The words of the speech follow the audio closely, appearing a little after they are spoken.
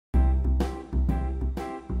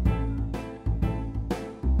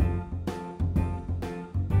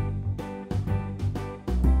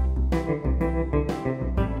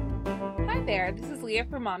there, this is Leah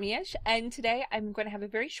from Mommyish, and today I'm going to have a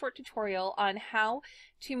very short tutorial on how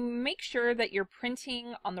to make sure that you're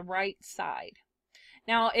printing on the right side.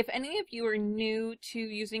 Now, if any of you are new to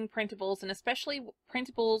using printables, and especially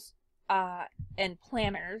printables and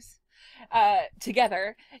planners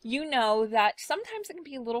together, you know that sometimes it can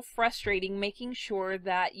be a little frustrating making sure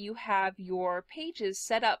that you have your pages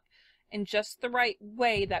set up in just the right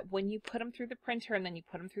way, that when you put them through the printer and then you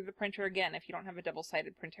put them through the printer again, if you don't have a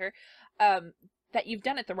double-sided printer, that you've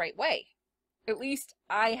done it the right way. At least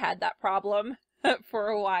I had that problem for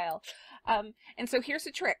a while. And so here's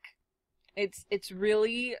the trick. It's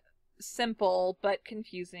really simple but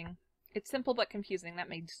confusing. It's simple but confusing. That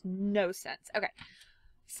makes no sense. Okay.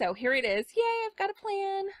 So here it is. Yay, I've got a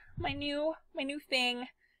plan. My new thing.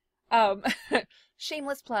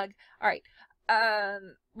 Shameless plug. All right.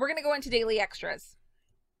 We're going to go into daily extras.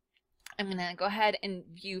 I'm going to go ahead and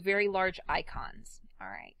view very large icons. All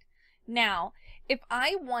right. Now, if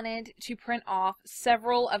I wanted to print off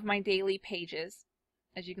several of my daily pages,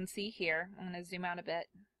 as you can see here, I'm going to zoom out a bit.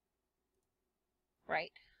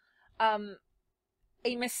 Right.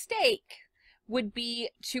 A mistake would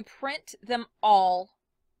be to print them all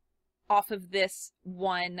off of this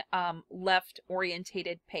one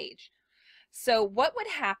left-orientated page. So what would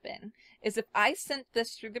happen is if I sent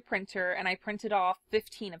this through the printer and I printed off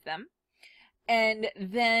 15 of them, and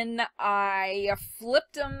then I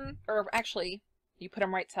flipped them, or actually you put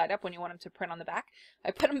them right side up when you want them to print on the back.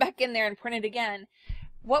 I put them back in there and print it again.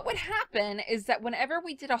 What would happen is that whenever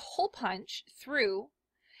we did a hole punch through,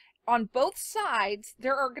 on both sides,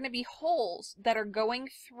 there are going to be holes that are going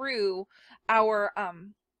through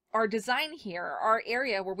our design here, our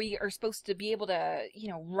area where we are supposed to be able to, you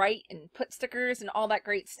know, write and put stickers and all that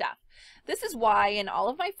great stuff. This is why in all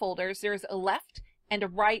of my folders there's a left and a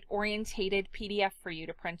right orientated PDF for you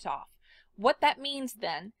to print off. What that means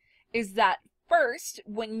then is that first,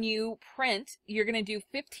 when you print, you're going to do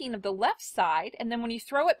 15 of the left side, and then when you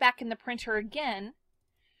throw it back in the printer again,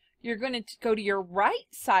 you're going to go to your right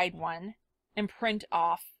side one and print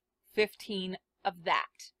off 15 of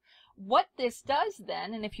that. What this does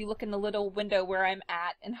then, and if you look in the little window where I'm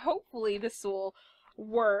at, and hopefully this will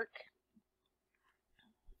work.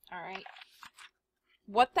 All right.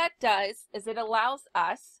 What that does is it allows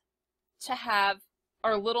us to have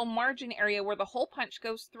our little margin area where the hole punch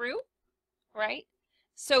goes through, right?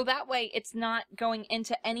 So that way it's not going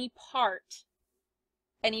into any part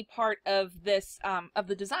of this, of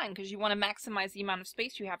the design, because you want to maximize the amount of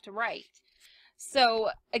space you have to write. So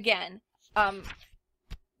again,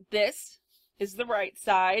 this is the right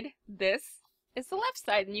side, this is the left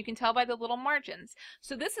side, and you can tell by the little margins.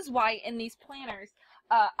 So this is why in these planners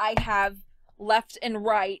I have left and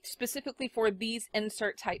right specifically for these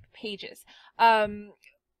insert type pages. The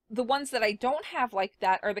ones that I don't have like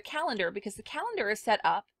that are the calendar, because the calendar is set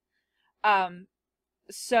up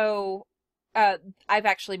I've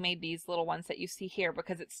actually made these little ones that you see here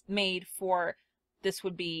because it's made for, this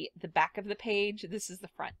would be the back of the page, this is the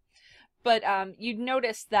front. But you'd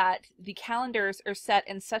notice that the calendars are set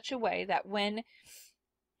in such a way that when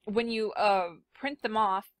you print them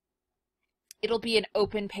off, it'll be an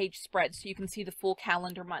open page spread so you can see the full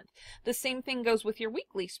calendar month. The same thing goes with your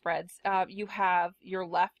weekly spreads. You have your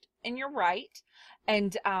left and your right,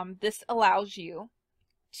 and this allows you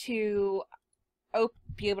to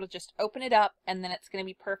be able to just open it up, and then it's going to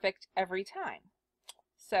be perfect every time.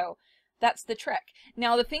 So that's the trick.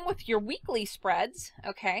 Now the thing with your weekly spreads,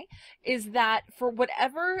 okay, is that for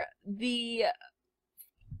whatever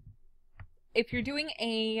if you're doing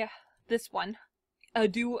this one,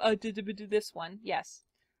 yes,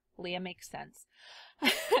 Leah makes sense.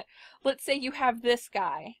 Let's say you have this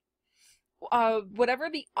guy. Whatever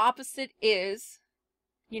the opposite is,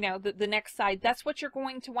 you know, the next side, that's what you're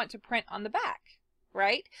going to want to print on the back,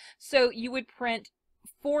 right? So you would print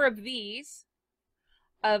 4 of these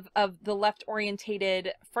of the left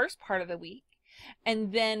orientated first part of the week,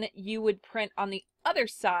 and then you would print on the other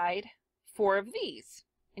side 4 of these,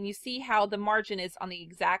 and you see how the margin is on the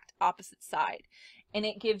exact opposite side, and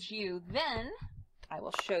it gives you, then I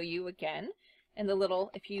will show you again in the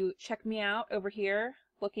little, if you check me out over here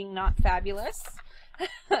looking not fabulous,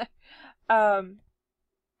 I'll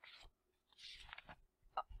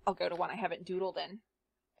go to one I haven't doodled in,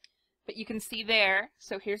 but you can see there,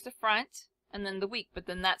 so here's the front and then the week, but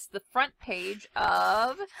then that's the front page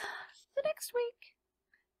of the next week.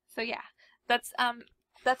 So yeah, that's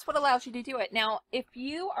what allows you to do it. Now, if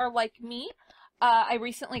you are like me, I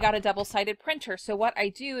recently got a double-sided printer, so what I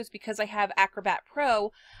do is, because I have Acrobat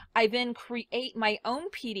Pro, I then create my own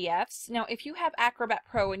PDFs. Now, if you have Acrobat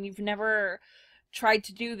Pro and you've never tried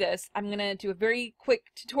to do this, I'm going to do a very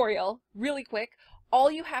quick tutorial, really quick. All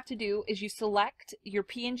you have to do is you select your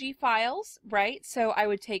PNG files, right? So I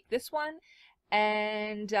would take this one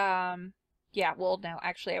and, yeah, well, no,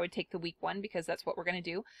 actually I would take the week one because that's what we're going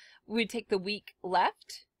to do. We would take the week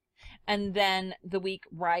left and then the week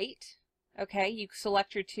right. Okay, you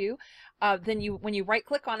select your two. Then when you right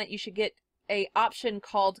click on it, you should get a option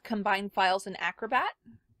called Combine Files in Acrobat.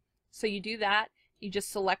 So you do that, you just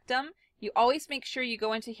select them. You always make sure you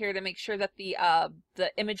go into here to make sure that the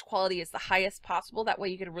image quality is the highest possible. That way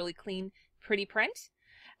you get a really clean, pretty print.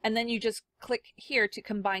 And then you just click here to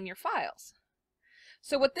combine your files.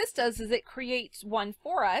 So what this does is it creates one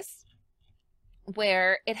for us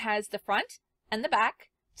where it has the front and the back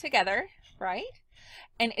together, right?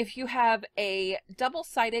 And if you have a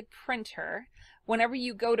double-sided printer, whenever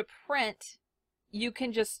you go to print, you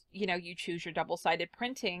can just, you choose your double-sided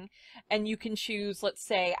printing and you can choose, let's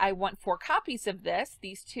say I want 4 copies of this,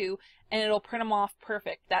 these two, and it'll print them off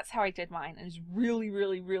perfect. That's how I did mine. And it's really,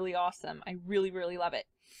 really, really awesome. I really, really love it.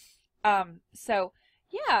 So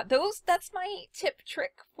yeah, that's my tip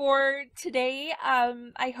trick for today.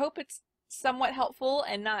 I hope it's somewhat helpful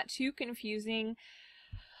and not too confusing.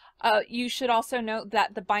 You should also note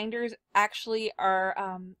that the binders actually are,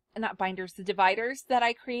 not binders, the dividers that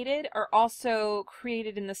I created are also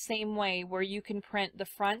created in the same way where you can print the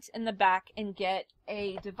front and the back and get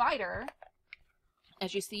a divider,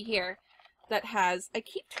 as you see here, that has, I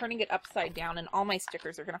keep turning it upside down and all my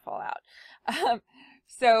stickers are going to fall out.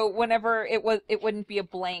 So whenever it wouldn't be a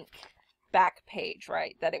blank back page,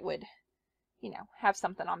 right? That it would, have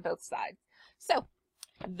something on both sides. So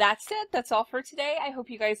that's it. That's all for today. I hope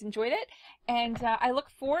you guys enjoyed it. And I look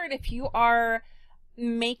forward, if you are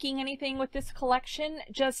making anything with this collection,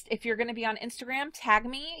 just if you're going to be on Instagram, tag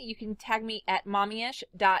me. You can tag me at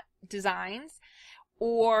mommyish.designs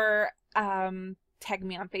or tag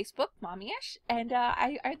me on Facebook, mommyish. And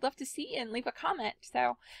I'd love to see you and leave a comment.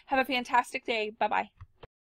 So have a fantastic day. Bye-bye.